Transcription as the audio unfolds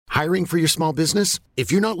Hiring for your small business?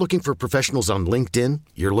 If you're not looking for professionals on LinkedIn,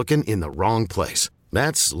 you're looking in the wrong place.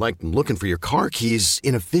 That's like looking for your car keys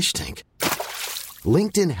in a fish tank.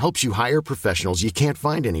 LinkedIn helps you hire professionals you can't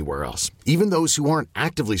find anywhere else, even those who aren't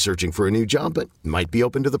actively searching for a new job but might be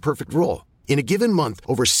open to the perfect role. In a given month,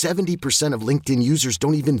 over 70% of LinkedIn users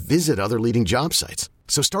don't even visit other leading job sites.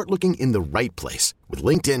 So start looking in the right place. With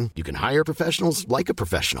LinkedIn, you can hire professionals like a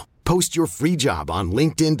professional. Post your free job on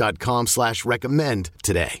linkedin.com/recommend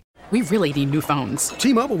today. We really need new phones.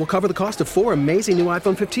 T-Mobile will cover the cost of 4 amazing new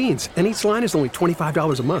iPhone 15s, and each line is only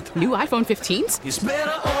 $25 a month. New iPhone 15s? It's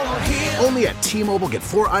better over here. Only at T-Mobile, get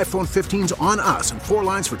 4 iPhone 15s on us and 4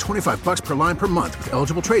 lines for $25 per line per month with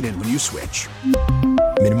eligible trade-in when you switch.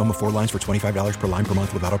 Minimum of 4 lines for $25 per line per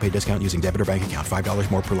month with autopay discount using debit or bank account.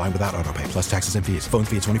 $5 more per line without autopay, plus taxes and fees. Phone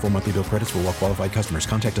fee at 24 monthly bill credits for well-qualified customers.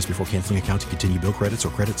 Contact us before canceling account to continue bill credits or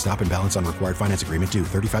credit stop and balance on required finance agreement due.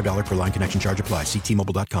 $35 per line connection charge applies. See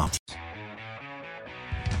T-Mobile.com.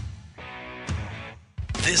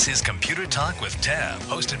 This is Computer Talk with Tab,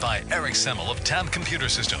 hosted by Eric Semmel of Tab Computer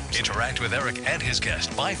Systems. Interact with Eric and his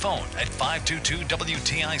guest by phone at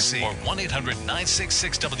 522-WTIC or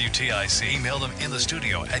 1-800-966-WTIC. Email them in the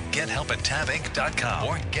studio at gethelp@tabinc.com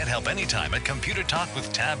or get help anytime at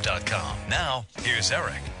computertalkwithtab.com. Now, here's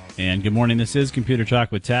Eric. And good morning. This is Computer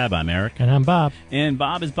Talk with Tab. I'm Eric. And I'm Bob. And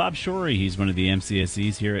Bob is Bob Shorey. He's one of the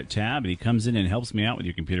MCSEs here at Tab, and he comes in and helps me out with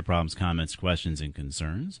your computer problems, comments, questions, and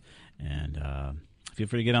concerns. And feel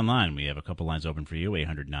free to get online. We have a couple lines open for you,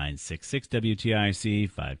 800-966-WTIC,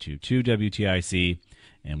 522-WTIC,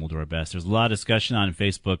 and we'll do our best. There's a lot of discussion on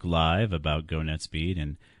Facebook Live about GoNetSpeed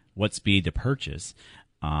and what speed to purchase.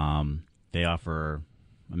 They offer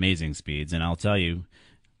amazing speeds, and I'll tell you,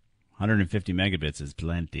 150 megabits is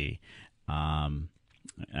plenty.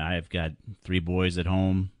 I've got 3 boys at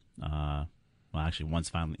home. Well, actually, one's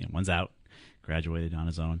out, graduated on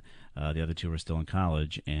his own. The other 2 are still in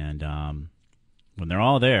college, and when they're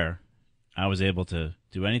all there, I was able to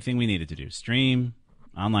do anything we needed to do. Stream,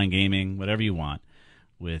 online gaming, whatever you want,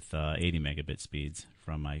 with 80 megabit speeds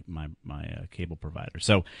from my cable provider.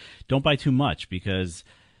 So don't buy too much because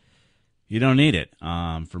you don't need it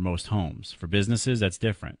for most homes. For businesses, that's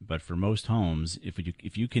different. But for most homes,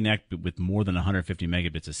 if you connect with more than 150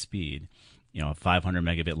 megabits of speed, a 500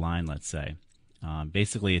 megabit line, let's say,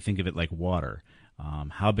 basically think of it like water.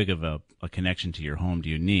 How big of a connection to your home do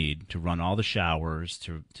you need to run all the showers,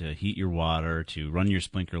 to heat your water, to run your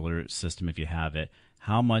sprinkler system if you have it?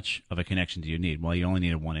 How much of a connection do you need? Well, you only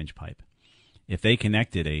need a 1-inch pipe. If they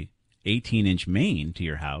connected a 18-inch main to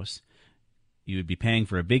your house, you would be paying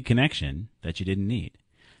for a big connection that you didn't need.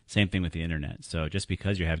 Same thing with the internet. So just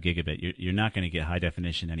because you have gigabit, you're not going to get high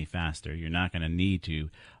definition any faster. You're not going to need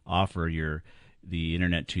to offer the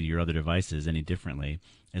internet to your other devices any differently.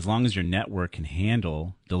 As long as your network can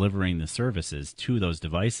handle delivering the services to those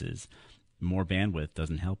devices, more bandwidth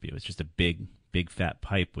doesn't help you. It's just a big fat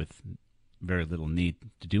pipe with very little need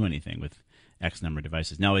to do anything with X number of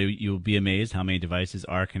devices. Now, you'll be amazed how many devices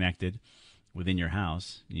are connected within your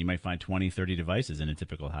house. You might find 20, 30 devices in a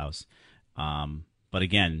typical house. But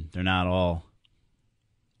again, they're not all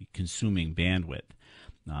consuming bandwidth.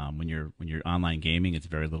 When you're online gaming, it's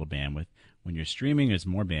very little bandwidth. When you're streaming, it's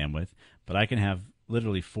more bandwidth. But I can have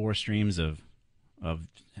literally 4 streams of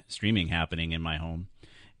streaming happening in my home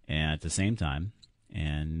and at the same time,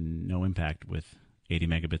 and no impact with 80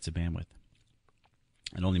 megabits of bandwidth.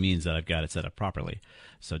 It only means that I've got it set up properly.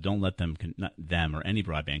 So don't let them or any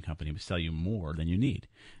broadband company sell you more than you need.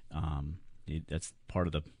 That's part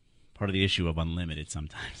of the issue of unlimited.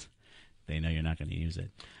 Sometimes they know you're not going to use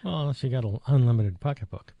it. Well, unless you got an unlimited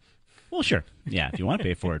pocketbook. Well, sure. Yeah, if you want to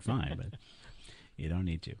pay for it, fine, but you don't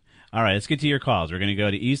need to. All right, let's get to your calls. We're going to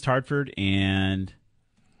go to East Hartford and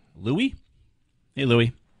Louie. Hey,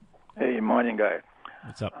 Louie. Hey, morning, guy.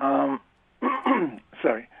 What's up?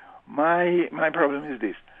 Sorry. My problem is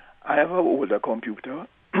this. I have an older computer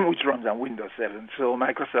which runs on Windows 7. So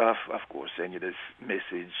Microsoft, of course, sent you this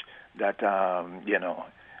message that,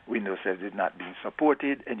 Windows 7 is not being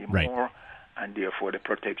supported anymore, right, and therefore the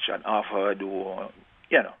protection offered, or,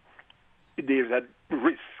 there's a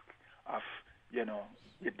risk of, your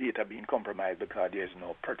data being compromised because there's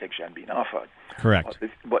no protection being offered. Correct.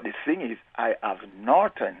 But the thing is, I have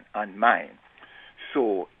Norton on mine.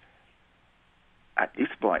 So at this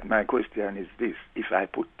point, my question is this. If I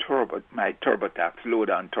put my TurboTax,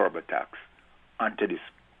 load on TurboTax onto this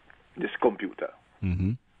computer,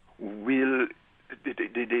 mm-hmm, will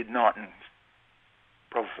the Norton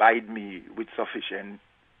provide me with sufficient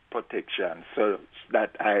protection so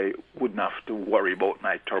that I wouldn't have to worry about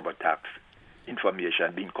my TurboTax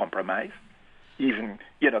information being compromised? even,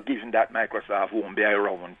 given that Microsoft won't be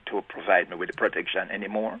around to provide me with the protection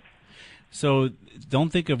anymore? So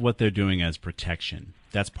don't think of what they're doing as protection.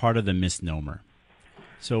 That's part of the misnomer.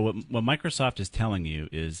 So what Microsoft is telling you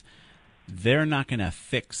is they're not going to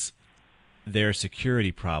fix their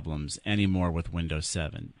security problems anymore with Windows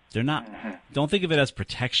 7. They're not. Don't think of it as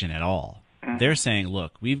protection at all. They're saying,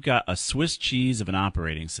 look, we've got a Swiss cheese of an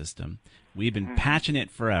operating system. We've been patching it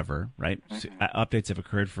forever, right? So, updates have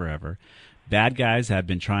occurred forever. Bad guys have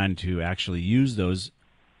been trying to actually use those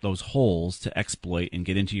holes to exploit and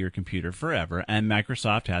get into your computer forever, and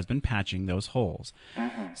Microsoft has been patching those holes.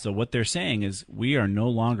 So what they're saying is we are no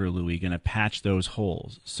longer, Louis, going to patch those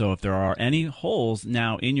holes. So if there are any holes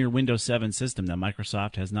now in your Windows 7 system that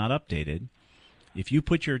Microsoft has not updated, if you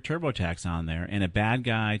put your TurboTax on there and a bad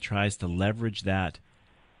guy tries to leverage that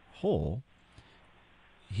hole,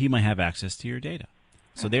 he might have access to your data.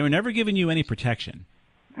 So they were never giving you any protection.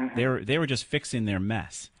 They were just fixing their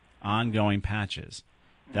mess, ongoing patches.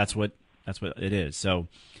 That's what it is. So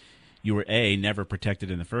you were A, never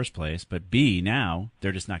protected in the first place, but B, now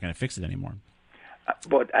they're just not going to fix it anymore.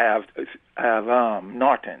 But I have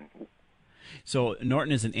Norton. So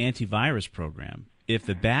Norton is an antivirus program. If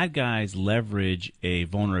the bad guys leverage a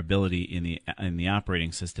vulnerability in the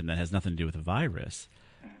operating system that has nothing to do with a virus,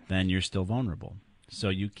 then you're still vulnerable. So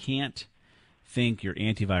you can't think your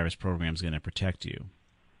antivirus program is going to protect you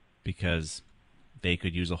because they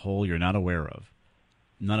could use a hole you're not aware of.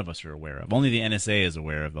 None of us are aware of. Only the NSA is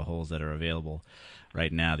aware of the holes that are available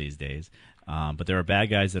right now these days. But there are bad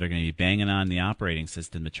guys that are going to be banging on the operating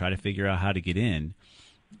system to try to figure out how to get in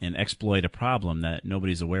and exploit a problem that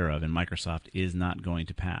nobody's aware of, and Microsoft is not going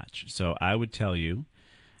to patch. So I would tell you,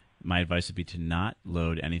 my advice would be to not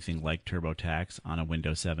load anything like TurboTax on a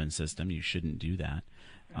Windows 7 system. You shouldn't do that,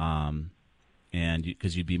 and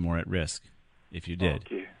because you'd be more at risk if you did.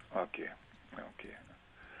 Okay.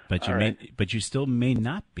 But you still may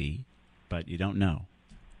not be, but you don't know.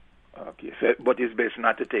 Okay, so, but it's best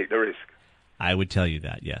not to take the risk. I would tell you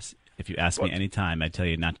that, yes. If you ask me any time, I'd tell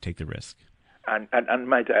you not to take the risk. And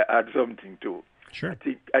might I add something too? Sure.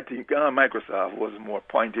 I think Microsoft was more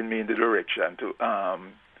pointing me in the direction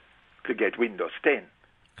to get Windows 10.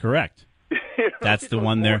 Correct. That's the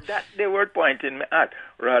one there. That they were pointing me at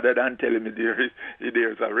rather than telling me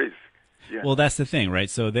there's a risk. Yeah. Well, that's the thing, right?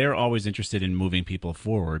 So they're always interested in moving people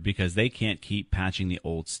forward because they can't keep patching the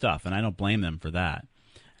old stuff, and I don't blame them for that.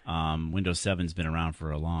 Windows 7's been around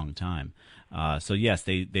for a long time. So, yes,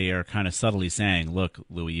 they are kind of subtly saying, look,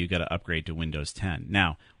 Louis, you got to upgrade to Windows 10.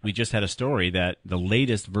 Now, we just had a story that the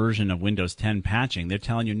latest version of Windows 10 patching, they're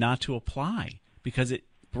telling you not to apply because it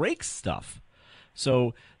breaks stuff.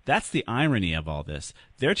 So that's the irony of all this.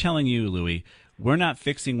 They're telling you, Louis, we're not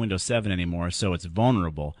fixing Windows 7 anymore, so it's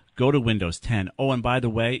vulnerable. Go to Windows 10. Oh, and by the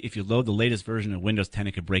way, if you load the latest version of Windows 10,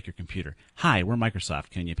 it could break your computer. Hi, we're Microsoft.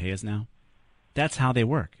 Can you pay us now? That's how they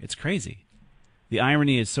work. It's crazy. The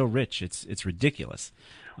irony is so rich, it's ridiculous.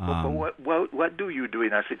 But what do you do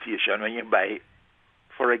in a situation when you buy,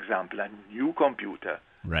 for example, a new computer,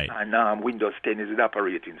 right? And Windows 10 is the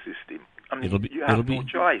operating system? I mean, you have no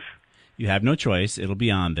choice. You have no choice. It'll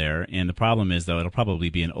be on there. And the problem is, though, it'll probably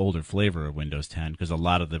be an older flavor of Windows 10 because a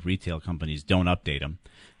lot of the retail companies don't update them.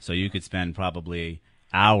 So you could spend probably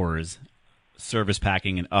hours service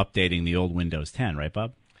packing and updating the old Windows 10, right,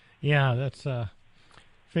 Bob? Yeah, that's I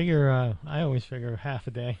always figure half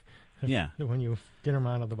a day. Yeah. When you get them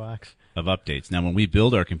out of the box. Of updates. Now, when we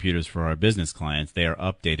build our computers for our business clients, they are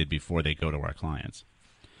updated before they go to our clients.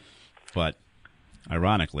 But,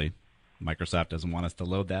 ironically, Microsoft doesn't want us to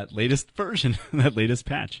load that latest version, that latest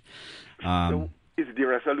patch. So is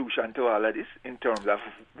there a solution to all of this in terms of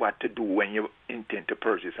what to do when you intend to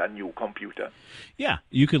purchase a new computer? Yeah,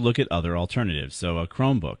 you could look at other alternatives. So a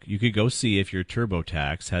Chromebook, you could go see if your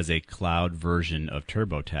TurboTax has a cloud version of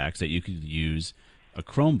TurboTax that you could use a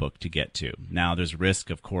Chromebook to get to. Now, there's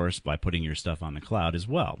risk, of course, by putting your stuff on the cloud as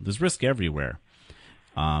well. There's risk everywhere.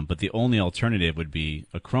 But the only alternative would be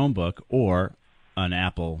a Chromebook or an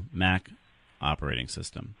Apple Mac operating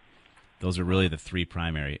system. Those are really the three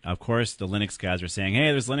primary. Of course, the Linux guys are saying,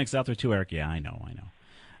 hey, there's Linux out there too, Eric. Yeah, I know.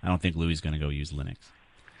 I don't think Louis is going to go use Linux.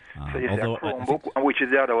 So is there a Chromebook? Which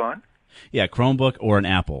is the other one? Yeah, Chromebook or an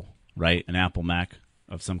Apple, right? An Apple Mac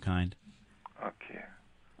of some kind. Okay.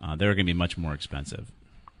 They're going to be much more expensive.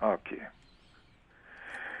 Okay.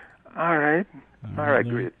 All right,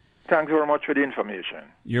 great. Thanks very much for the information.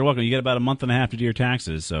 You're welcome. You get about a month and a half to do your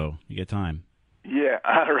taxes, so you get time. Yeah,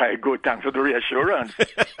 all right, good. Thanks for the reassurance.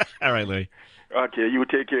 All right, Louis. Okay, you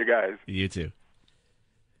take care, guys. You too.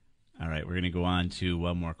 All right, we're going to go on to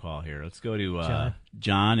one more call here. Let's go to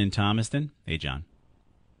John in Thomaston. Hey, John.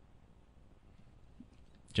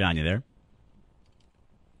 John, you there?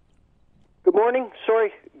 Good morning.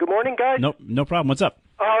 Sorry. Good morning, guys. Nope, no problem. What's up?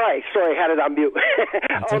 All right. Sorry, I had it on mute.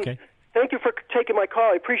 That's okay. Thank you for taking my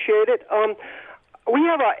call. I appreciate it. We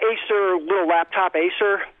have a Acer, little laptop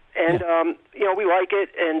Acer, and we like it,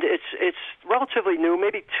 and it's relatively new,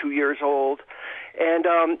 maybe 2 years old, and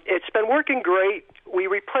it's been working great. We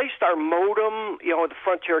replaced our modem. The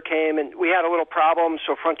Frontier came, and we had a little problem,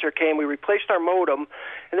 so Frontier came. We replaced our modem,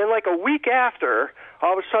 and then like a week after,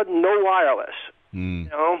 all of a sudden, no wireless.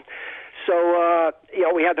 So,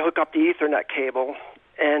 we had to hook up the Ethernet cable,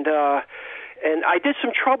 and I did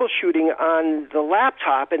some troubleshooting on the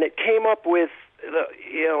laptop, and it came up with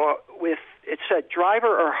it said driver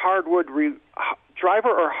or hardware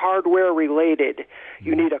related.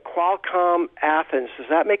 You need a Qualcomm Athens. Does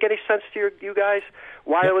that make any sense to you guys?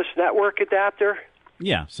 Wireless network adapter.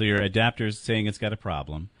 Yeah. So your adapter's saying it's got a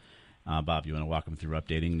problem. Bob, you want to walk them through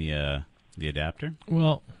updating the adapter?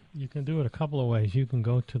 Well, you can do it a couple of ways. You can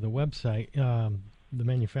go to the website, the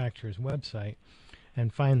manufacturer's website,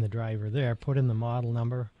 and find the driver there. Put in the model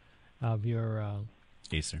number of your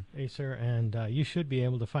Acer, and you should be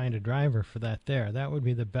able to find a driver for that there. That would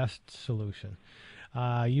be the best solution.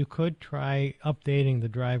 You could try updating the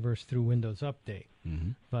drivers through Windows Update,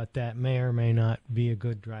 but that may or may not be a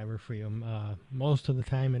good driver for you. Most of the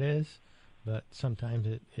time it is, but sometimes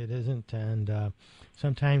it isn't, and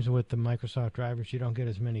sometimes with the Microsoft drivers you don't get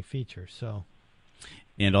as many features.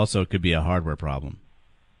 And also it could be a hardware problem.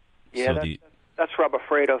 Yeah, so that's what I'm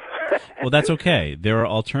afraid of. Well, that's okay. There are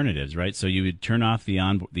alternatives, right? So you would turn off the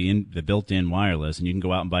built-in wireless, and you can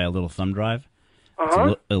go out and buy a little thumb drive.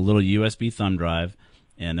 It's a little USB thumb drive,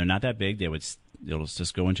 and they're not that big. It'll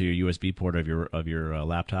just go into your USB port of your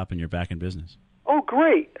laptop, and you're back in business. Oh,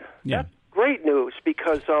 great! Yeah. That's great news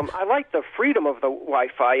because I like the freedom of the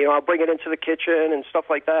Wi-Fi. I'll bring it into the kitchen and stuff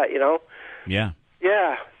like that. Yeah.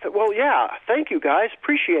 Yeah. Well, yeah. Thank you, guys.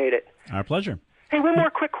 Appreciate it. Our pleasure. Hey, one more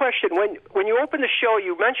quick question. When you opened the show,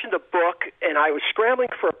 you mentioned a book, and I was scrambling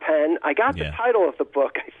for a pen. I got the title of the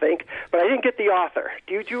book, I think, but I didn't get the author.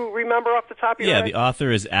 Do you remember off the top of your head? Yeah, the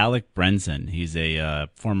author is Alec Brenson. He's a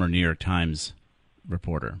former New York Times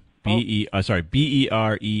reporter. Berenson.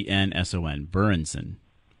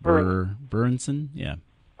 Berenson. Berenson, yeah.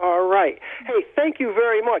 All right. Hey, thank you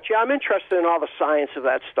very much. Yeah, I'm interested in all the science of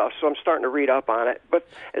that stuff, so I'm starting to read up on it.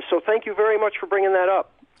 So thank you very much for bringing that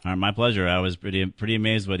up. All right, my pleasure. I was pretty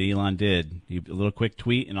amazed what Elon did. A little quick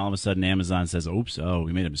tweet, and all of a sudden Amazon says, "Oops,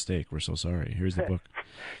 we made a mistake. We're so sorry. Here's the book."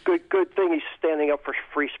 Good thing he's standing up for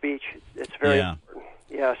free speech. It's very important.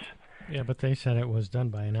 Yes. Yeah, but they said it was done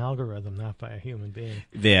by an algorithm, not by a human being.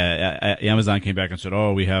 Yeah, Amazon came back and said,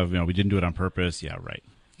 "Oh, we didn't do it on purpose." Yeah, right.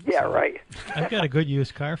 Yeah, right. I've got a good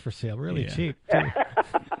used car for sale, really cheap, too.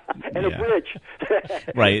 And a bridge.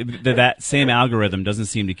 Right. That same algorithm doesn't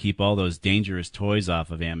seem to keep all those dangerous toys off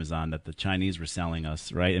of Amazon that the Chinese were selling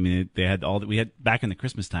us, right? I mean, we had back in the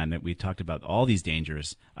Christmas time that we talked about all these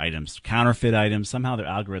dangerous items, counterfeit items. Somehow their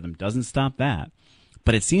algorithm doesn't stop that,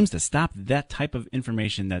 but it seems to stop that type of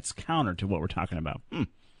information that's counter to what we're talking about.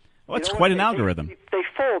 Well, it's quite an algorithm. They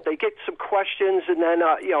fold. They get some questions, and then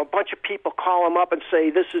a bunch of people call them up and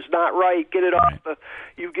say, "This is not right. Get it off.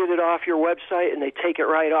 You get it off your website," and they take it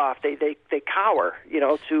right off. They cower,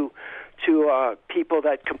 to people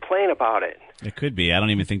that complain about it. It could be. I don't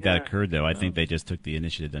even think that occurred, though. I think they just took the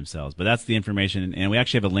initiative themselves. But that's the information, and we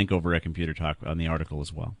actually have a link over at Computer Talk on the article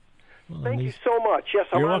as well. Thank you so much. Yes,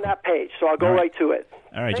 I'm You're on welcome. that page, so I'll go right to it.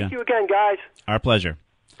 All right, Thank John. you again, guys. Our pleasure.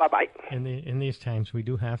 Bye-bye. In these times, we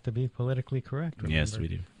do have to be politically correct. Remember? Yes, we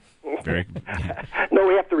do. Very. No,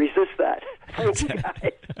 we have to resist that. Thank you,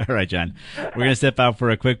 guys. All right, John. We're going to step out for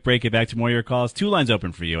a quick break. Get back to more of your calls. 2 lines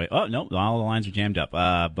open for you. Oh, no, all the lines are jammed up.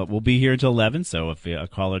 But we'll be here until 11, so if a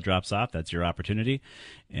caller drops off, that's your opportunity.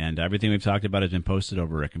 And everything we've talked about has been posted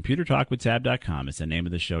over at ComputerTalkWithTab.com. It's the name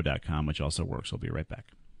of the show.com, which also works. We'll be right back.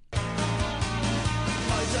 I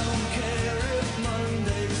don't care if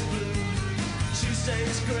Monday's blue,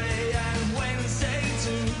 Tuesday's grey and Wednesday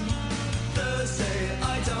too. Thursday,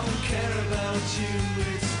 I don't care about you.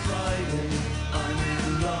 It's Friday, I'm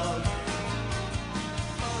in love.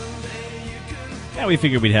 Monday, you can... Yeah, we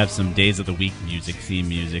figured we'd have some Days of the Week music, theme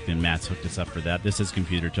music, and Matt's hooked us up for that. This is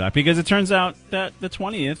Computer Talk, because it turns out that the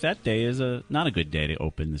 20th, that day is not a good day to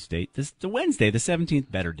open the state. The Wednesday, the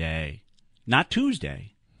 17th, better day. Not Tuesday.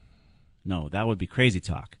 No, that would be crazy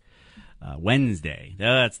talk. Wednesday,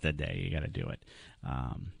 that's the day you got to do it.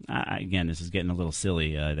 Again, this is getting a little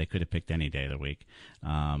silly. They could have picked any day of the week.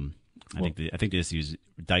 I think they just use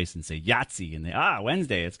dice and say Yahtzee, and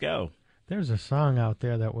Wednesday, let's go. There's a song out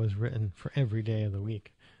there that was written for every day of the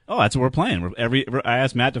week. Oh, that's what we're playing. I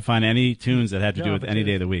asked Matt to find any tunes that had to do with any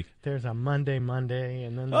day of the week. There's a Monday,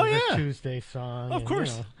 and then there's a Tuesday song. Of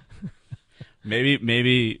course.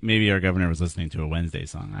 Maybe our governor was listening to a Wednesday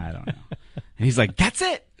song. I don't know. And he's like, that's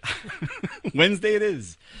it. Wednesday it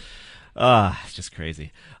is. It's just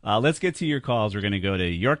crazy. Let's get to your calls. We're going to go to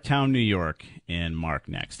Yorktown, New York, and Mark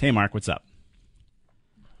next. Hey, Mark, what's up?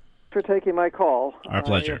 For taking my call. Our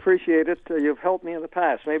pleasure. I appreciate it. You've helped me in the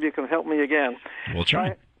past. Maybe you can help me again. We'll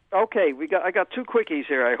try. Okay, I got two quickies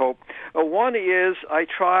here, I hope. One is I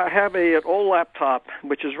have an old laptop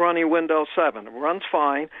which is running Windows 7. It runs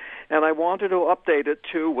fine, and I wanted to update it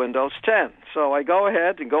to Windows 10. So I go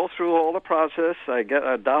ahead and go through all the process. I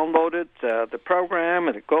downloaded the program,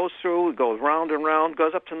 and it goes through. It goes round and round,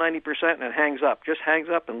 goes up to 90%, and it hangs up. Just hangs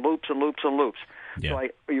up and loops and loops and loops. Yeah. So I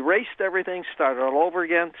erased everything, started all over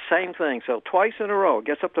again, same thing. So twice in a row, it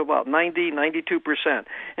gets up to about 90, 92%,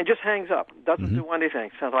 and just hangs up. Doesn't do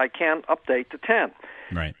anything, so I can't update to 10.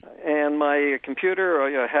 Right. And my computer,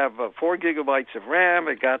 I have 4 gigabytes of RAM.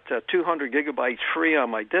 I got 200 gigabytes free on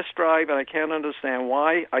my disk drive, and I can't understand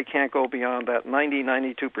why I can't go beyond that 90,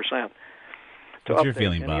 92%. What's your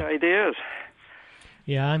feeling, Bob? Any ideas?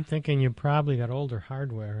 Yeah, I'm thinking you probably got older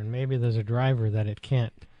hardware, and maybe there's a driver that it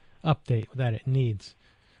can't update that it needs.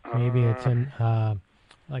 Maybe it's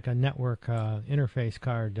like a network interface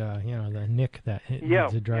card, the NIC that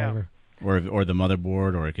needs a driver. Yeah. Or the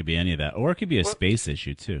motherboard, or it could be any of that. Or it could be a space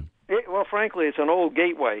issue, too. Well, frankly, it's an old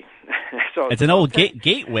gateway. So it's an old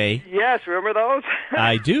gateway? Yes, remember those?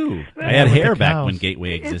 I do. I had hair back when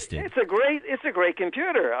Gateway existed. It's a great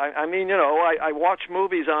computer. I mean, I watch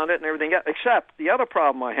movies on it and everything, except the other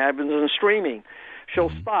problem I have is in streaming.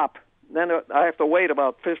 She'll stop. Then I have to wait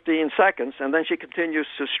about 15 seconds, and then she continues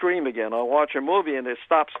to stream again. I'll watch a movie, and it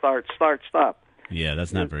stop, start, stop. Yeah,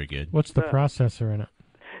 that's not very good. What's the processor in it?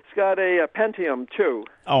 It's got a Pentium 2.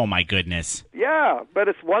 Oh, my goodness. Yeah, but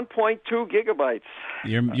it's 1.2 gigabytes.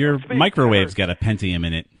 Your microwave's got a Pentium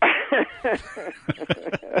in it.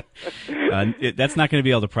 That's not going to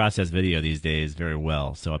be able to process video these days very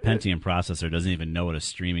well, so a Pentium processor doesn't even know what a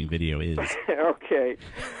streaming video is. Okay.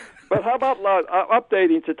 But how about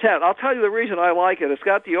updating to 10? I'll tell you the reason I like it. It's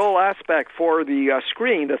got the old aspect for the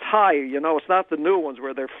screen that's high. It's not the new ones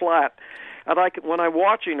where they're flat. And when I'm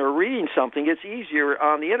watching or reading something, it's easier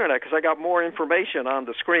on the Internet because I got more information on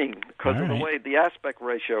the screen because of the way the aspect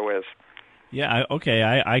ratio is. Yeah,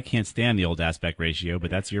 I can't stand the old aspect ratio, but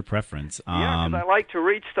that's your preference. Yeah, because I like to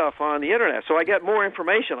read stuff on the Internet, so I get more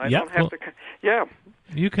information. I don't have to... Yeah.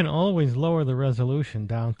 You can always lower the resolution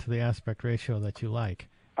down to the aspect ratio that you like.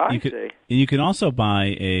 You can also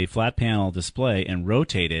buy a flat panel display and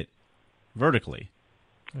rotate it vertically.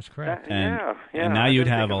 That's correct. And now you'd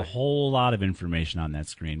have a whole lot of information on that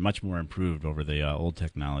screen, much more improved over the old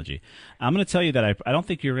technology. I'm going to tell you that I don't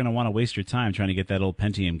think you're going to want to waste your time trying to get that old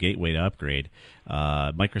Pentium gateway to upgrade.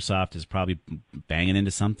 Microsoft is probably banging into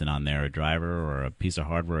something on there, a driver or a piece of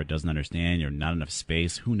hardware it doesn't understand, or not enough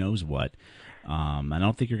space, who knows what. I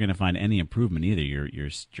don't think you're going to find any improvement either. Your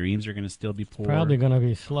streams are going to still be poor. Probably going to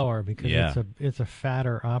be slower because it's a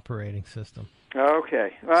fatter operating system.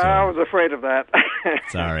 Okay. I was afraid of that.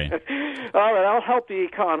 Sorry. All right, I'll help the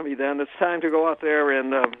economy then. It's time to go out there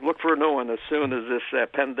and look for a new one as soon as this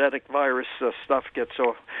pandemic virus stuff gets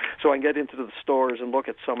so I can get into the stores and look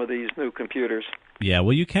at some of these new computers. Yeah,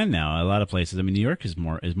 well, you can now. A lot of places. I mean, New York is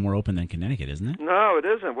more open than Connecticut, isn't it? No, it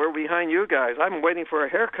isn't. We're behind you guys. I'm waiting for a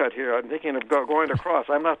haircut here. I'm thinking of going across.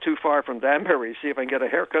 I'm not too far from Danbury. See if I can get a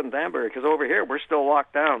haircut in Danbury, because over here we're still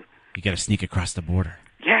locked down. You got to sneak across the border.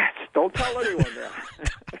 Yes, don't tell anyone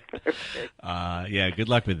now. Yeah, good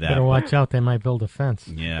luck with that. Better watch out; they might build a fence.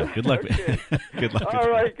 Yeah, good luck. Good luck. All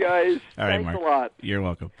right, guys. All right, Thanks Mark. a lot. You're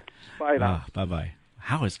welcome. Bye now. Bye.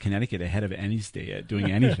 How is Connecticut ahead of any state at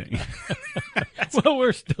doing anything? Well,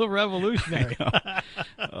 we're still revolutionary.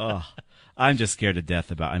 I'm just scared to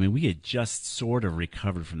death about. I mean, we had just sort of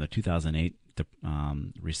recovered from the 2008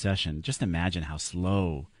 recession. Just imagine how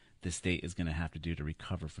slow this state is going to have to do to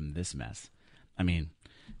recover from this mess. I mean,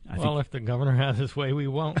 if the governor has his way, we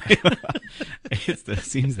won't. It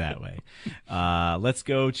seems that way. Let's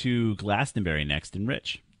go to Glastonbury next, and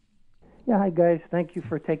Rich. Yeah, hi guys. Thank you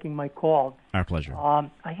for taking my call. Our pleasure.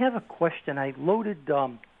 I have a question. I loaded,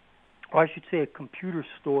 or I should say a computer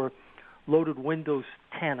store loaded Windows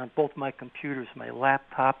 10 on both my computers, my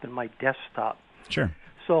laptop and my desktop. Sure.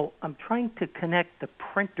 So I'm trying to connect the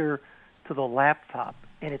printer to the laptop,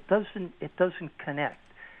 and it doesn't connect.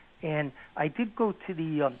 And I did go to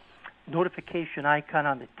the notification icon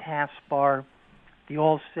on the taskbar, the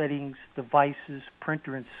all settings, devices,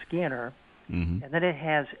 printer, and scanner. Mm-hmm. And then it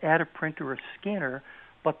has add a printer or scanner,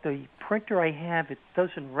 but the printer I have, it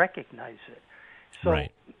doesn't recognize it. So,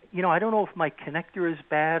 Right. I don't know if my connector is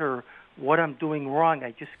bad or what I'm doing wrong.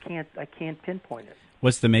 I can't pinpoint it.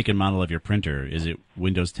 What's the make and model of your printer? Is it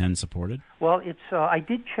Windows 10 supported? Well, it's I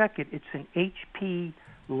did check it. It's an HP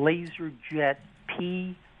LaserJet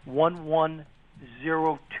P1102W,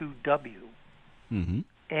 Mm-hmm.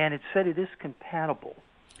 and it said it is compatible.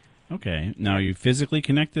 Okay. Now, are you physically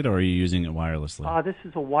connected, or are you using it wirelessly? This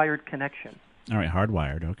is a wired connection. All right,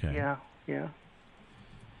 hardwired. Okay. Yeah.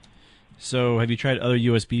 So, have you tried other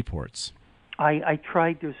USB ports? I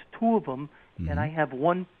tried. There's two of them, Mm-hmm. and I have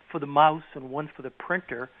one for the mouse and one for the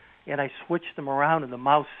printer, and I switched them around, and the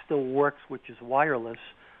mouse still works, which is wireless,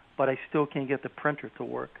 but I still can't get the printer to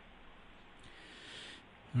work.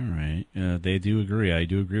 All right. They do agree. I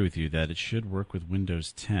do agree with you that it should work with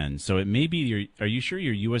Windows 10. So it may be are you sure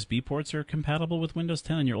your USB ports are compatible with Windows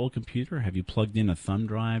 10 on your old computer? Have you plugged in a thumb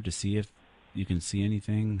drive to see if you can see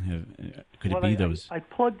anything? Could it be those? I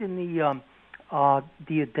plugged in the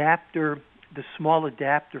adapter, the small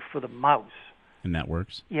adapter for the mouse. And that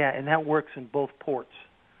works? Yeah, and that works in both ports.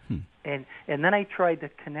 And then I tried the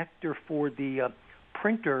connector for the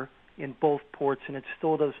printer in both ports, and it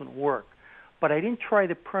still doesn't work. But I didn't try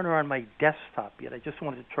the printer on my desktop yet. I just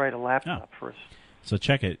wanted to try the laptop first. So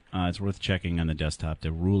check it. It's worth checking on the desktop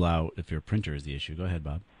to rule out if your printer is the issue. Go ahead,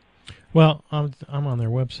 Bob. Well, I'm on their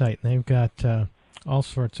website, and they've got all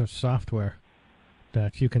sorts of software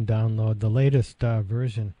that you can download. The latest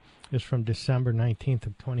version is from December 19th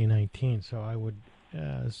of 2019, so I would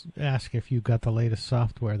ask if you got the latest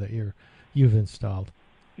software that you've installed.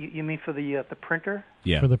 You mean for the printer?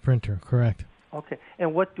 Yeah. For the printer, correct. Okay.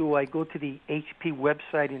 And what do I go to the HP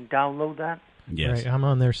website and download that? Yes. Right, I'm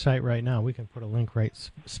on their site right now. We can put a link right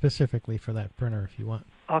specifically for that printer if you want.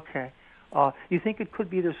 Okay. You think it could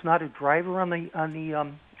be there's not a driver on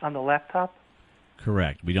the laptop?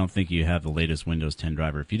 Correct. We don't think you have the latest Windows 10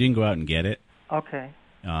 driver. If you didn't go out and get it, Okay.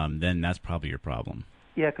 Then that's probably your problem.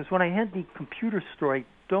 Yeah, because when I had the computer store, I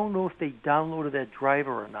don't know if they downloaded that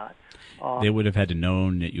driver or not. They would have had to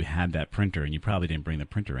know that you had that printer, and you probably didn't bring the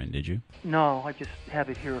printer in, did you? No, I just have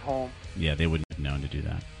it here at home. Yeah, they wouldn't have known to do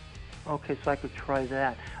that. Okay, so I could try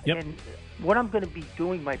that. Yep. And what I'm going to be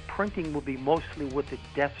doing, my printing will be mostly with the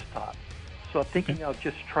desktop. So I'm thinking I'll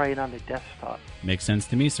just try it on the desktop. Makes sense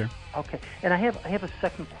to me, sir. Okay. And I have a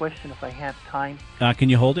second question if I have time. Can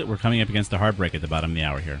you hold it? We're coming up against a hard break at the bottom of the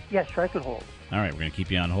hour here. Yeah, sure, I could hold. All right, we're going to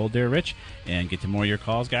keep you on hold there, Rich, and get to more of your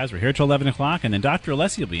calls, guys. We're here till 11 o'clock, and then Dr.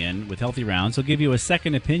 Alessi will be in with Healthy Rounds. He'll give you a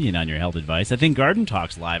second opinion on your health advice. I think Garden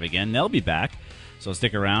Talk's live again. They'll be back, so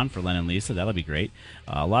stick around for Len and Lisa. That'll be great.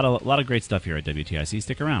 A lot of great stuff here at WTIC.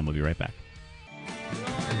 Stick around. We'll be right back.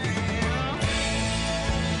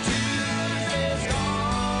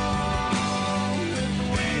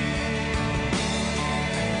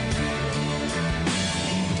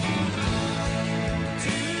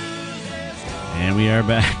 And we are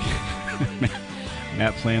back.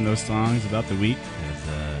 Matt playing those songs about the week.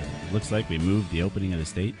 It looks like we moved the opening of the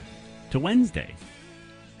state to Wednesday,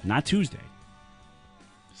 not Tuesday.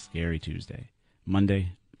 Scary Tuesday.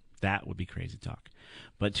 Monday, that would be crazy talk.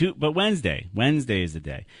 But Wednesday is the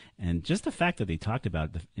day. And just the fact that they talked about,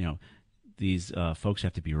 these folks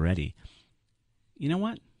have to be ready. You know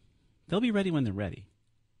what? They'll be ready when they're ready.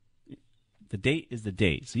 The date is the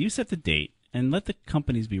date. So you set the date. And let the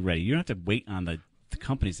companies be ready. You don't have to wait on the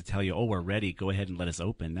companies to tell you, oh, we're ready, go ahead and let us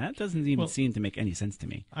open. That doesn't even seem to make any sense to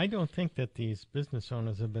me. I don't think that these business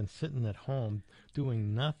owners have been sitting at home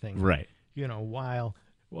doing nothing. Right. While,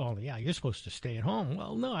 you're supposed to stay at home.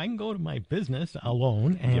 Well, no, I can go to my business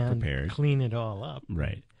alone and get prepared, clean it all up.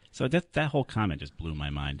 Right. So that whole comment just blew my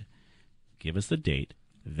mind. Give us the date.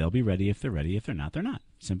 They'll be ready if they're ready. If they're not, they're not.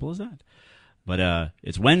 Simple as that. But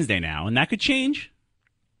it's Wednesday now, and that could change.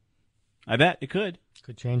 I bet it could.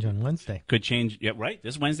 Could change on Wednesday. Could change. Yeah, right.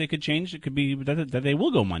 This Wednesday could change. It could be that they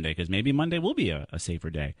will go Monday because maybe Monday will be a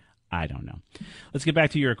safer day. I don't know. Let's get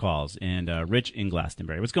back to your calls. And Rich in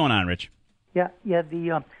Glastonbury. What's going on, Rich? Yeah.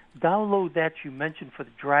 The download that you mentioned for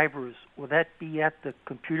the drivers, will that be at the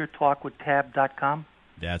computertalkwithtab.com?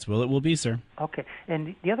 That's what it will be, sir. Okay.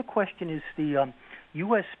 And the other question is the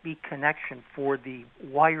USB connection for the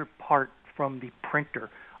wire part from the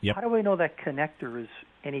printer. Yep. How do I know that connector is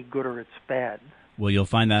any good or it's bad? Well, you'll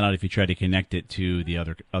find that out if you try to connect it to the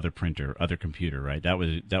other printer, other computer, right? That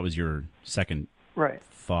was your second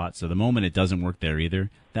thought. So the moment it doesn't work there either,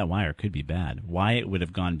 that wire could be bad. Why it would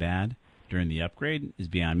have gone bad during the upgrade is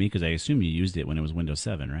beyond me because I assume you used it when it was Windows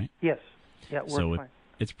 7, right? Yes. Yeah, it worked fine.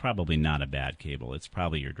 It's probably not a bad cable. It's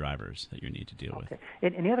probably your drivers that you need to deal with.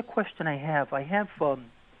 And the other question I have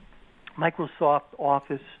Microsoft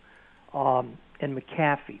Office, and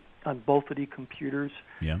McAfee on both of the computers.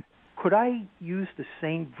 Yeah. Could I use the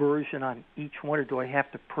same version on each one, or do I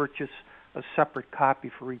have to purchase a separate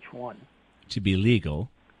copy for each one? To be legal,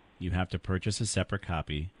 you have to purchase a separate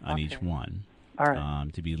copy on each one. All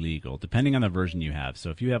right. To be legal, depending on the version you have. So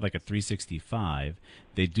if you have like a 365,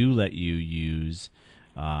 they do let you use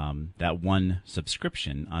that one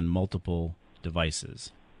subscription on multiple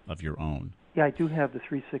devices of your own. Yeah, I do have the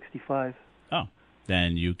 365. Oh,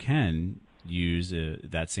 then you can use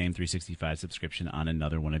that same 365 subscription on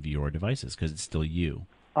another one of your devices because it's still you.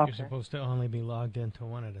 You're supposed to only be logged into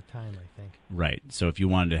one at a time, I think. Right. So if you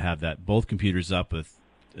wanted to have that both computers up with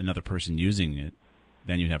another person using it,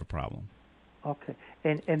 then you'd have a problem. Okay.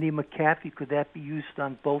 And the McAfee, could that be used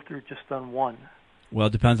on both or just on one? Well,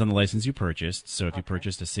 it depends on the license you purchased. So if you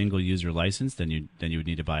purchased a single user license, then you would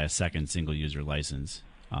need to buy a second single user license.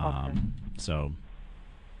 So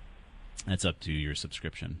that's up to your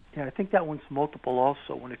subscription. Yeah, I think that one's multiple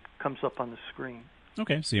also when it comes up on the screen.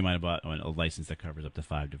 Okay, so you might have bought a license that covers up to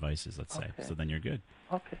 5 devices, let's say. So then you're good.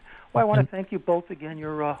 Okay. Well, I want to thank you both again.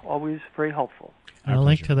 You're always very helpful. And a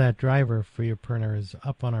link to that driver for your printer is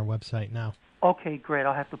up on our website now. Okay, great.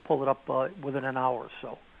 I'll have to pull it up within an hour or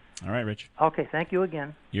so. All right, Rich. Okay, thank you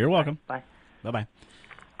again. You're welcome. Bye. Bye-bye.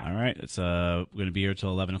 All right, it's we're going to be here till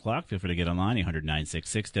 11 o'clock. Feel free to get online,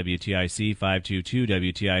 800-966 WTIC, 522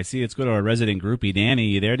 WTIC. Let's go to our resident groupie, Danny.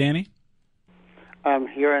 You there, Danny? I'm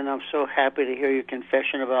here, and I'm so happy to hear your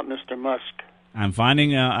confession about Mr. Musk. I'm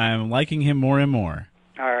finding I'm liking him more and more.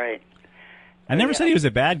 All right. I never said he was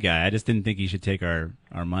a bad guy. I just didn't think he should take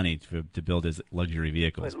our money to build his luxury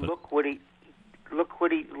vehicles. But look what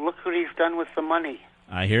he's done with the money.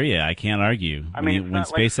 I hear you. I can't argue. I mean, when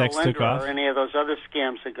it's SpaceX like took off, or any of those other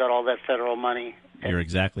scams that got all that federal money. You're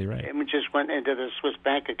exactly right. It just went into the Swiss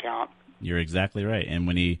bank account. You're exactly right. And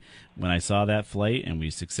when I saw that flight and we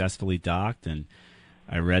successfully docked, and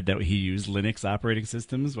I read that he used Linux operating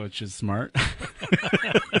systems, which is smart,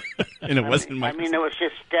 and it wasn't Microsoft. I mean, it was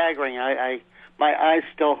just staggering. My eyes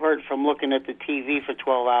still hurt from looking at the TV for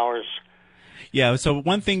 12 hours. Yeah. So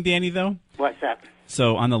one thing, Danny, though. What's that?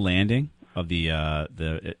 So on the landing of the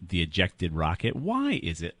ejected rocket, why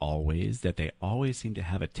is it always that they always seem to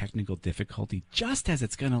have a technical difficulty just as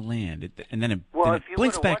it's going to land, and then it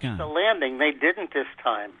blinks back on? The landing, they didn't this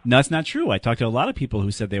time. No, that's not true. I talked to a lot of people who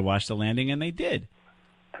said they watched the landing, and they did.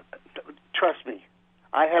 Trust me,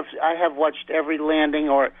 I have watched every landing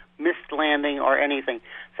or missed landing or anything.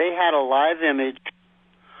 They had a live image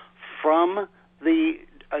from the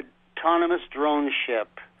autonomous drone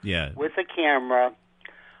ship with a camera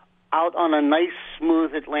out on a nice,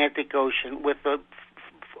 smooth Atlantic Ocean with the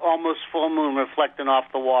almost full moon reflecting off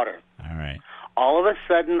the water. All right. All of a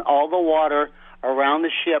sudden, all the water around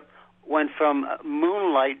the ship went from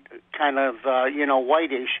moonlight, kind of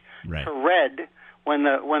whitish, to red when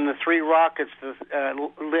the three rockets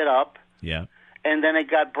lit up. Yeah. And then it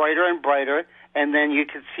got brighter and brighter, and then you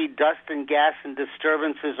could see dust and gas and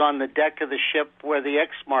disturbances on the deck of the ship where the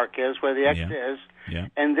X mark is, where the X is. Yeah.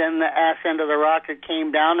 And then the ass end of the rocket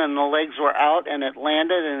came down, and the legs were out, and it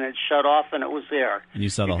landed, and it shut off, and it was there. And you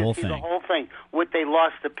saw the whole thing. The whole thing. What they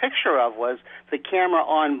lost the picture of was the camera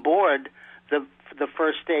on board the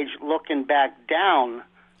first stage looking back down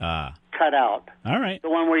cut out. All right. The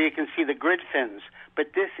one where you can see the grid fins.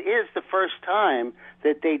 But this is the first time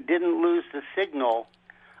that they didn't lose the signal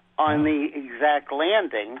on the exact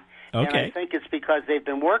landing. Okay. And I think it's because they've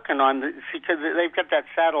been working on because they've got that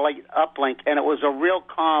satellite uplink, and it was a real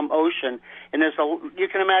calm ocean. And you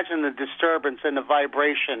can imagine the disturbance and the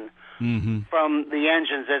vibration from the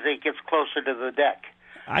engines as it gets closer to the deck.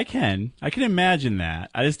 I can imagine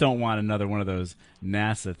that. I just don't want another one of those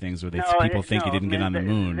NASA things where people think you didn't get on the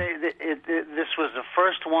moon. This was the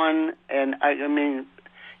first one, and I mean,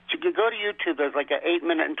 you go to YouTube. There's like an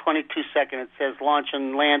 8-minute and 22-second. It says launch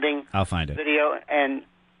and landing. I'll find it. Video and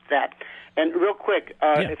that. And real quick,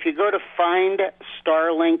 if you go to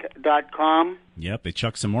findstarlink.com. Yep, they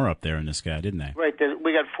chucked some more up there in the sky, didn't they? Right,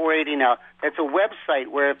 we got 480 now. That's a website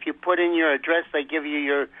where if you put in your address, they give you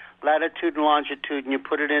your latitude and longitude, and you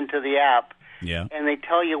put it into the app. Yeah. And they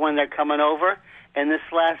tell you when they're coming over, and this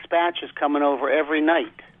last batch is coming over every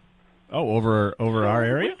night. Oh, over our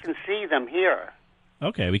area? We can see them here.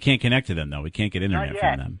 Okay, we can't connect to them, though. We can't get internet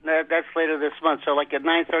from them. That's later this month, so like at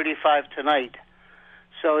 9:35 tonight.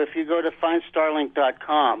 So if you go to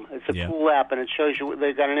findstarlink.com, it's a cool app, and it shows you,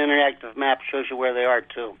 they've got an interactive map, shows you where they are,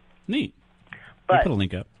 too. Neat. But we'll put a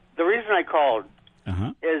link up. The reason I called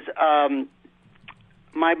is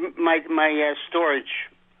my storage,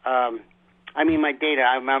 my data.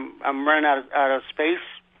 I'm running out of space.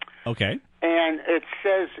 Okay. and it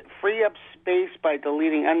says free up space by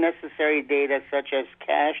deleting unnecessary data such as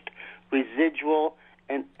cached, residual,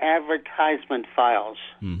 and advertisement files.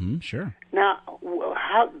 Mm-hmm. Sure. Now,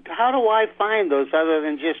 how do I find those other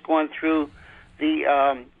than just going through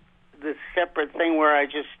the separate thing where I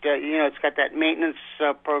just it's got that maintenance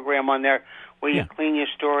program on there where you clean your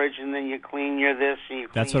storage and then you clean your this and you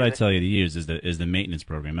clean That's what I tell you to use is the maintenance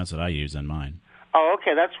program. That's what I use on mine. Oh,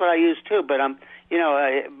 okay, that's what I use too. But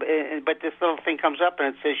but this little thing comes up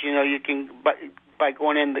and it says you can by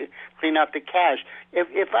going in to clean out the cache.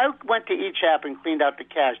 If I went to each app and cleaned out the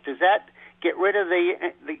cache, does that get rid of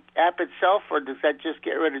the app itself, or does that just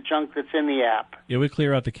get rid of junk that's in the app? It would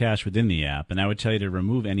clear out the cache within the app, and I would tell you to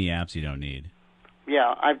remove any apps you don't need.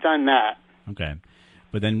 Yeah, I've done that. Okay.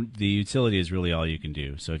 But then the utility is really all you can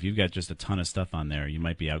do. So if you've got just a ton of stuff on there, you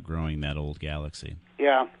might be outgrowing that old Galaxy.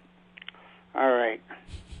 Yeah. All right.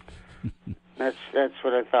 That's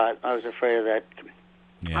what I thought. I was afraid of that.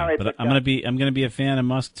 Yeah, all right, but I'm gonna be a fan of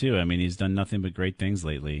Musk too. I mean, he's done nothing but great things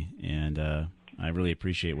lately, and I really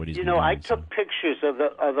appreciate what he's been doing. I took pictures of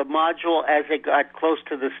the module as it got close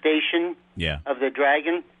to the station of the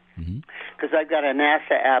Dragon, because I've got a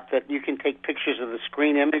NASA app that you can take pictures of the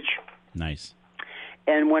screen image. Nice.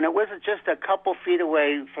 And when it was just a couple feet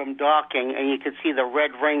away from docking, and you could see the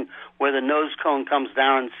red ring where the nose cone comes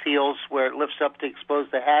down and seals, where it lifts up to expose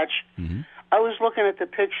the hatch, I was looking at the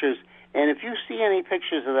pictures, and if you see any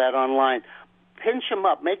pictures of that online, pinch them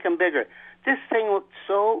up, make them bigger. This thing looked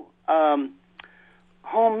so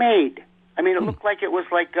homemade. I mean, it looked like it was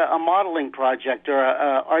like a modeling project or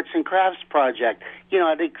a arts and crafts project.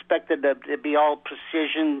 I'd expected it to be all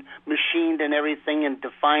precision, machined and everything, and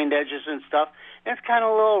defined edges and stuff. And it's kind of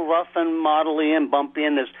a little rough and modelly and bumpy,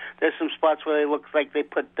 and there's some spots where it looks like they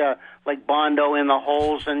put like Bondo in the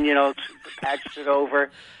holes and patched it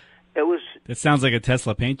over. It was. That sounds like a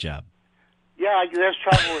Tesla paint job. Yeah, there's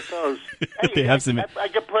trouble with those. They have some. I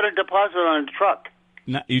could put a deposit on a truck.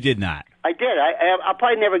 No, you did not. I did. I'll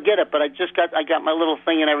probably never get it, but I got my little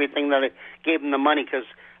thing and everything that I gave them the money because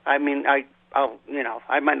I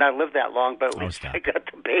might not live that long, but at least I got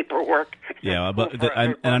the paperwork. Yeah, but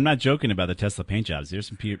and I'm not joking about the Tesla paint jobs. There's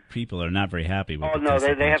some people that are not very happy with. Oh no,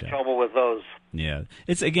 they have trouble with those. Yeah,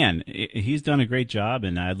 he's done a great job,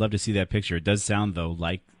 and I'd love to see that picture. It does sound though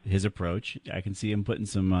like his approach. I can see him putting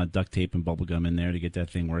some duct tape and bubble gum in there to get that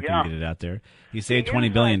thing working and get it out there. He saved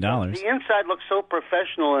 $20 billion. The inside looks so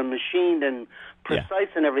professional and machined and precise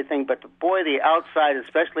and everything, but boy, the outside,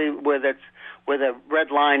 especially where the red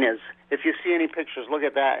line is. If you see any pictures, look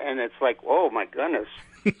at that, and it's like, oh my goodness,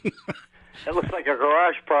 it looks like a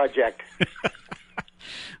garage project.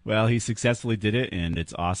 Well, he successfully did it, and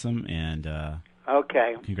it's awesome. And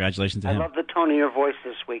okay, congratulations to him. I love the tone of your voice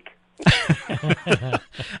this week.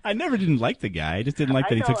 I never didn't like the guy. I just didn't like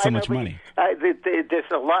that he took so much money.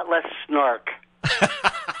 There's a lot less snark.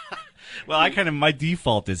 Well, my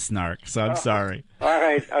default is snark, so I'm sorry. All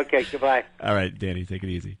right. Okay. Goodbye. All right, Danny, take it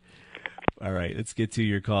easy. All right, let's get to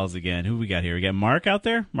your calls again. Who we got here? We got Mark out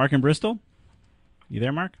there. Mark in Bristol. You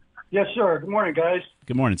there, Mark? Yes, sir. Good morning, guys.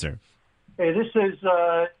 Good morning, sir. Hey, this is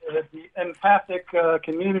the Empathic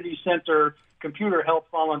Community Center Computer Help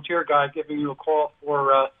Volunteer Guy giving you a call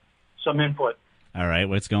for some input. All right,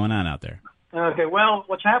 what's going on out there? Okay, well,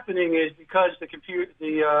 what's happening is because the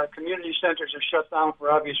community centers are shut down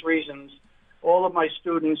for obvious reasons, all of my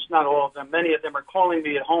students, not all of them, many of them are calling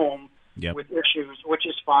me at home with issues, which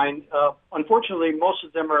is fine. Unfortunately, most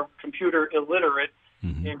of them are computer illiterate,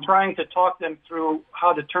 and trying to talk them through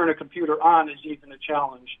how to turn a computer on is even a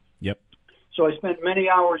challenge. Yep. So I spent many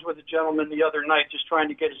hours with a gentleman the other night just trying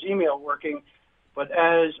to get his email working. But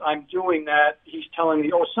as I'm doing that, he's telling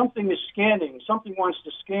me, something is scanning. Something wants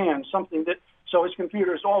to scan. So his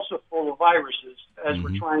computer is also full of viruses as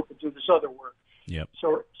we're trying to do this other work. Yep.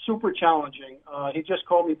 So super challenging. He just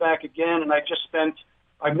called me back again, and I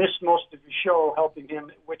missed most of the show helping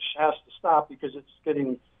him, which has to stop because it's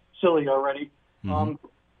getting silly already.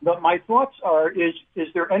 But my thoughts are, is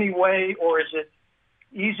there any way, or is it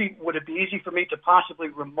easy? Would it be easy for me to possibly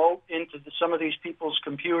remote into some of these people's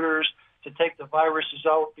computers to take the viruses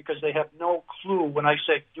out because they have no clue when I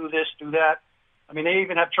say do this, do that. I mean, they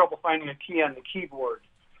even have trouble finding a key on the keyboard.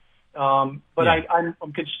 But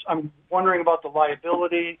I'm wondering about the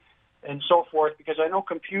liability and so forth because I know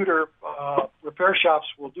computer repair shops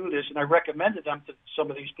will do this, and I recommended them to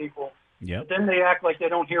some of these people. Yep. But then they act like they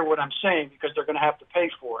don't hear what I'm saying because they're going to have to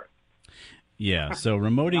pay for it. Yeah, so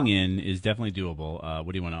remoting in is definitely doable.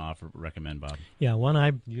 What do you want to recommend, Bob? Yeah, one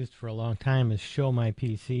I've used for a long time is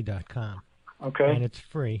showmypc.com. Okay. And it's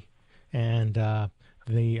free. And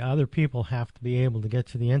the other people have to be able to get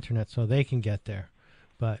to the internet so they can get there.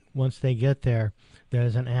 But once they get there,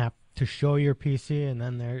 there's an app to show your PC, and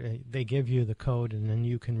then they give you the code, and then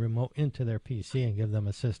you can remote into their PC and give them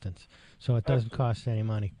assistance. So it doesn't cost any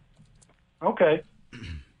money. Okay.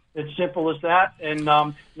 It's simple as that. And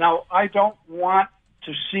now I don't want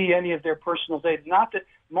to see any of their personal data. Not that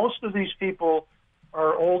most of these people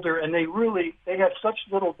are older, and they have such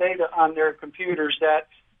little data on their computers that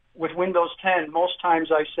with Windows 10, most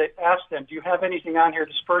times I ask them, do you have anything on here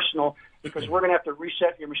that's personal? Because we're going to have to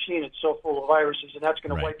reset your machine. It's so full of viruses, and that's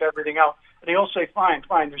going to wipe everything out. And they all say, fine,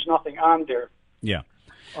 there's nothing on there. Yeah.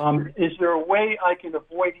 Is there a way I can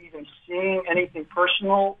avoid even seeing anything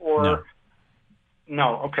personal? Or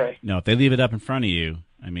No, okay. No, if they leave it up in front of you,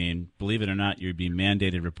 I mean, believe it or not, you'd be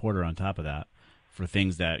mandated reporter on top of that for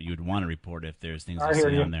things that you'd want to report if there's things that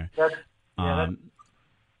say on there.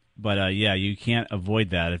 But you can't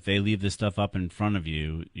avoid that. If they leave this stuff up in front of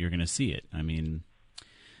you, you're going to see it. I mean,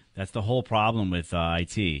 that's the whole problem with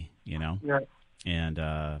IT, you know? Yeah. And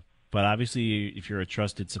but obviously, if you're a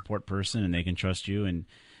trusted support person and they can trust you and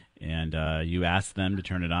you ask them to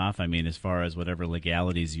turn it off, I mean, as far as whatever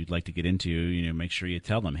legalities you'd like to get into, you know, make sure you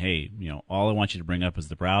tell them, hey, you know, all I want you to bring up is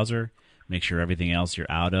the browser. Make sure everything else you're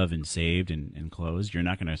out of and saved and closed. You're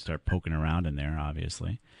not going to start poking around in there,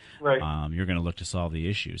 obviously. Right. You're going to look to solve the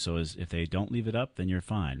issue. So if they don't leave it up, then you're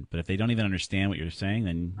fine. But if they don't even understand what you're saying,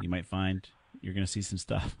 then you might find you're going to see some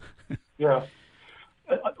stuff. Yeah.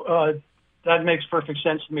 That makes perfect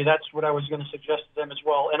sense to me. That's what I was going to suggest to them as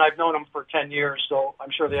well. And I've known them for 10 years, so I'm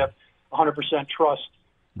sure they have 100% trust.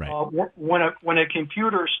 Right. When a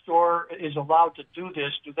computer store is allowed to do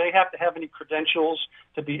this, do they have to have any credentials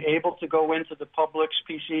to be able to go into the public's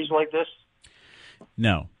PCs like this?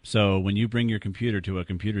 No. So when you bring your computer to a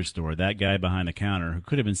computer store, that guy behind the counter who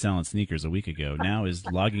could have been selling sneakers a week ago now is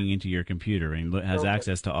logging into your computer and has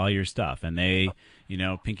access to all your stuff. And they, you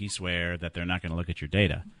know, pinky swear that they're not going to look at your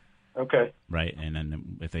data. Okay. Right. And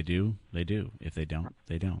then if they do, they do. If they don't,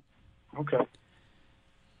 they don't. Okay.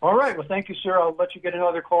 All right. Well, thank you, sir. I'll let you get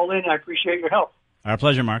another call in. I appreciate your help. Our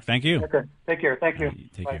pleasure, Mark. Thank you. Okay. Take care. Thank you.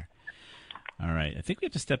 Take Bye. care. All right. I think we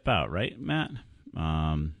have to step out, right, Matt?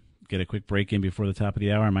 Get a quick break in before the top of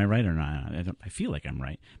the hour. Am I right or not? I feel like I'm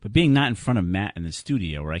right. But being not in front of Matt in the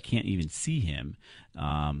studio where I can't even see him, but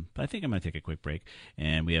I think I'm going to take a quick break.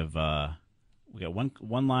 And we have we got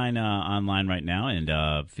one line online right now, and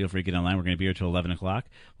feel free to get online. We're going to be here till 11 o'clock.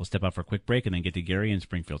 We'll step out for a quick break and then get to Gary in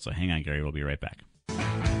Springfield. So hang on, Gary. We'll be right back.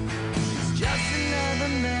 It's just another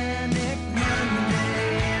manic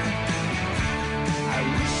Monday. I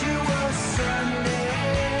wish it was Sunday.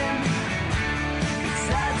 'Cause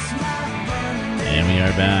that's my fun day. And we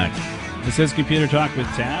are back. This is Computer Talk with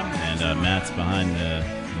Tab, and Matt's behind the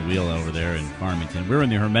wheel over there in Farmington. We're in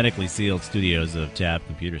the hermetically sealed studios of Tab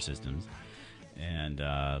Computer Systems, and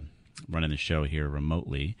running the show here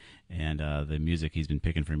remotely. And the music he's been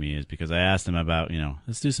picking for me is because I asked him about,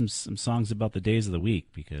 let's do some songs about the days of the week,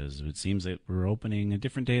 because it seems that we're opening a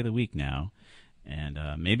different day of the week now. And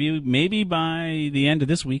maybe by the end of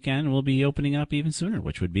this weekend, we'll be opening up even sooner,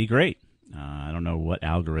 which would be great. I don't know what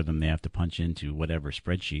algorithm they have to punch into whatever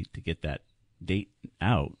spreadsheet to get that date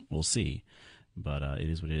out. We'll see. But it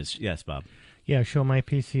is what it is. Yes, Bob. Yeah, Show My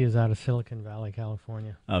PC is out of Silicon Valley,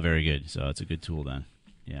 California. Oh, very good. So it's a good tool then.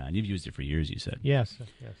 Yeah, and you've used it for years, you said. Yes.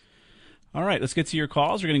 All right, let's get to your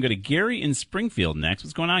calls. We're going to go to Gary in Springfield next.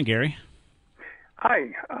 What's going on, Gary?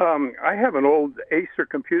 Hi. I have an old Acer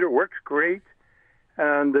computer. Works great,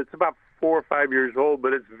 and it's about 4 or 5 years old,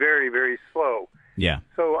 but it's very, very slow. Yeah.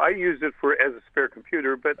 So I use it as a spare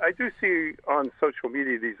computer, but I do see on social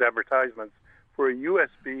media these advertisements for a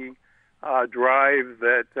USB drive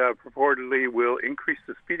that purportedly will increase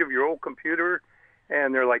the speed of your old computer,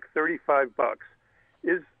 and they're like $35.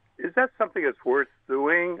 Is that something that's worth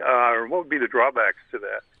doing, or what would be the drawbacks to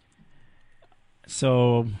that?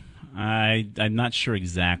 So I'm not sure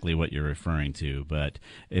exactly what you're referring to, but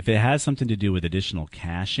if it has something to do with additional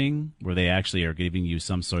caching, where they actually are giving you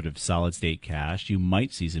some sort of solid-state cache, you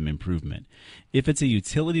might see some improvement. If it's a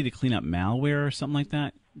utility to clean up malware or something like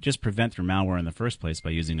that, just prevent your malware in the first place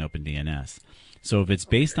by using OpenDNS. So if it's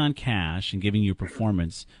based on cache and giving you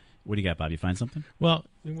performance, what do you got, Bob? You find something? Well,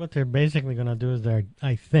 what they're basically going to do is they're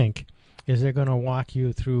going to walk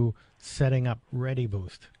you through setting up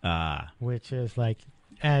ReadyBoost, which is like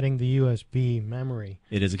adding the USB memory.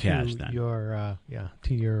 It is a cache then. To your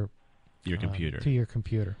computer. To your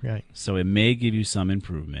computer, right. So it may give you some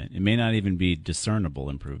improvement. It may not even be discernible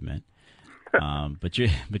improvement. But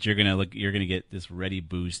you're gonna get this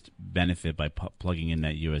ReadyBoost benefit by plugging in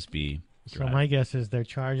that USB drive. So my guess is they're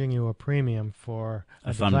charging you a premium for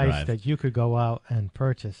a thumb device drive that you could go out and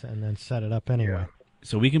purchase and then set it up anyway.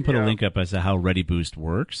 So we can put a link up as to how ReadyBoost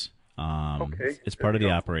works. Okay. It's part of the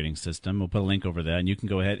operating system. We'll put a link over that, and you can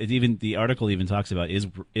go ahead. The article even talks about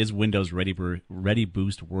is Windows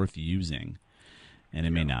ReadyBoost worth using, and it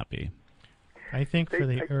may not be. I think for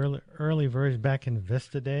the early version back in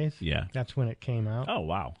Vista days, that's when it came out. Oh,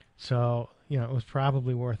 wow. So, it was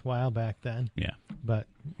probably worthwhile back then. Yeah. But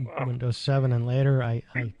Windows 7 and later, I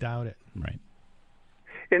doubt it. Right.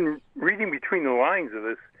 In reading between the lines of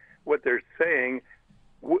this, what they're saying,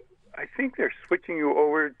 I think they're switching you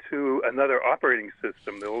over to another operating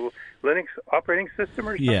system, the Linux operating system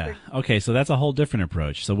or something? Yeah. Okay, so that's a whole different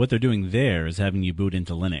approach. So what they're doing there is having you boot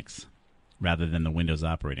into Linux rather than the Windows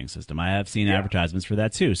operating system. I have seen advertisements for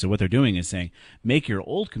that too. So what they're doing is saying, make your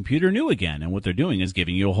old computer new again. And what they're doing is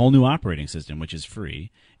giving you a whole new operating system, which is free.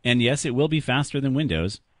 And yes, it will be faster than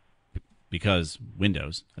Windows, because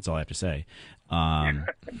Windows, that's all I have to say.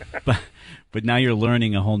 But now you're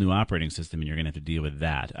learning a whole new operating system, and you're going to have to deal with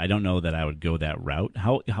that. I don't know that I would go that route.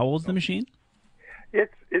 How old is the machine?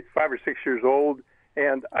 It's 5 or 6 years old,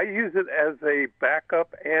 and I use it as a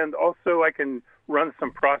backup, and also I can run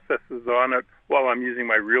some processes on it while I'm using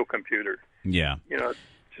my real computer. Yeah. It's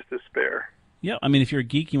just a spare. Yeah, I mean, if you're a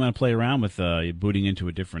geek, you want to play around with booting into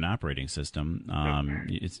a different operating system.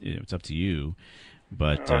 It's up to you,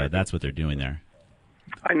 but that's what they're doing there.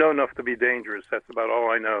 I know enough to be dangerous. That's about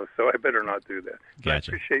all I know, so I better not do that.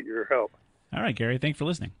 Gotcha. I appreciate your help. All right, Gary. Thanks for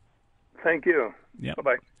listening. Thank you. Yeah.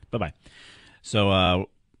 Bye-bye. Bye-bye. So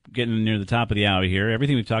getting near the top of the hour here,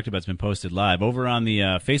 everything we've talked about has been posted live. Over on the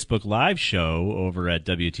Facebook Live show over at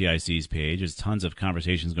WTIC's page, there's tons of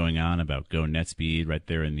conversations going on about Go NetSpeed right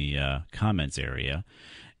there in the comments area.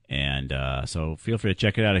 And so feel free to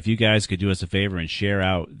check it out. If you guys could do us a favor and share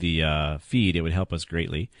out the feed, it would help us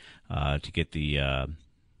greatly to get the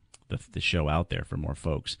show out there for more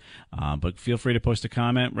folks. But feel free to post a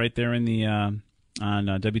comment right there in the on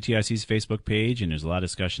WTIC's Facebook page, and there's a lot of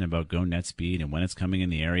discussion about Go NetSpeed and when it's coming in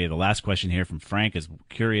the area. The last question here from Frank is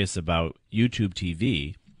curious about YouTube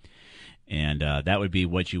TV. And that would be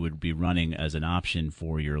what you would be running as an option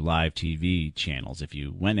for your live TV channels. If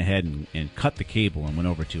you went ahead and cut the cable and went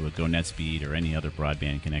over to a Go NetSpeed or any other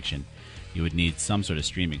broadband connection, you would need some sort of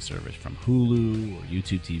streaming service from Hulu or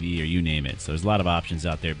YouTube TV or you name it. So there's a lot of options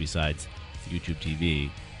out there besides YouTube TV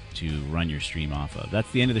to run your stream off of. That's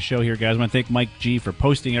the end of the show here, guys. I want to thank Mike G for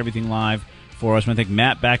posting everything live for us. I want to thank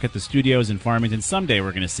Matt back at the studios in Farmington. Someday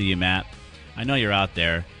we're going to see you, Matt. I know you're out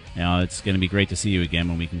there. It's going to be great to see you again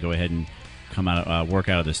when we can go ahead and come out, work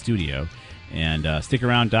out of the studio. And stick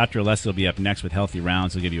around. Dr. Alessi will be up next with Healthy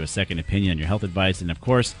Rounds. He'll give you a second opinion on your health advice. And, of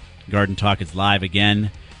course, Garden Talk is live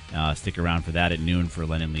again. Stick around for that at noon for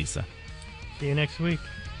Len and Lisa. See you next week.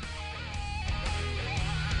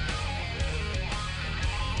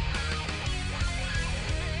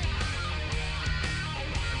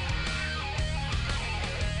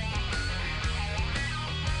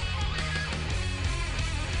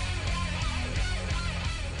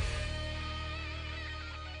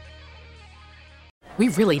 We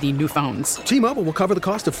really need new phones. T-Mobile will cover the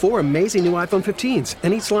cost of 4 amazing new iPhone 15s,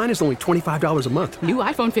 and each line is only $25 a month. New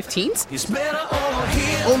iPhone 15s? It's better over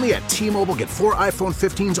here. Only at T-Mobile, get 4 iPhone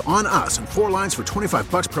 15s on us and 4 lines for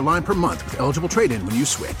 $25 per line per month with eligible trade-in when you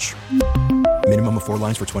switch. Minimum of 4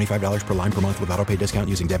 lines for $25 per line per month with autopay discount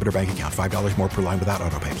using debit or bank account. $5 more per line without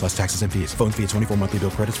autopay, plus taxes and fees. Phone fee at 24 monthly bill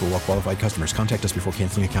credits for well-qualified customers. Contact us before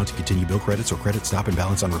canceling account to continue bill credits or credit stop and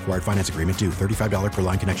balance on required finance agreement due. $35 per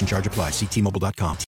line connection charge applies. See T-Mobile.com.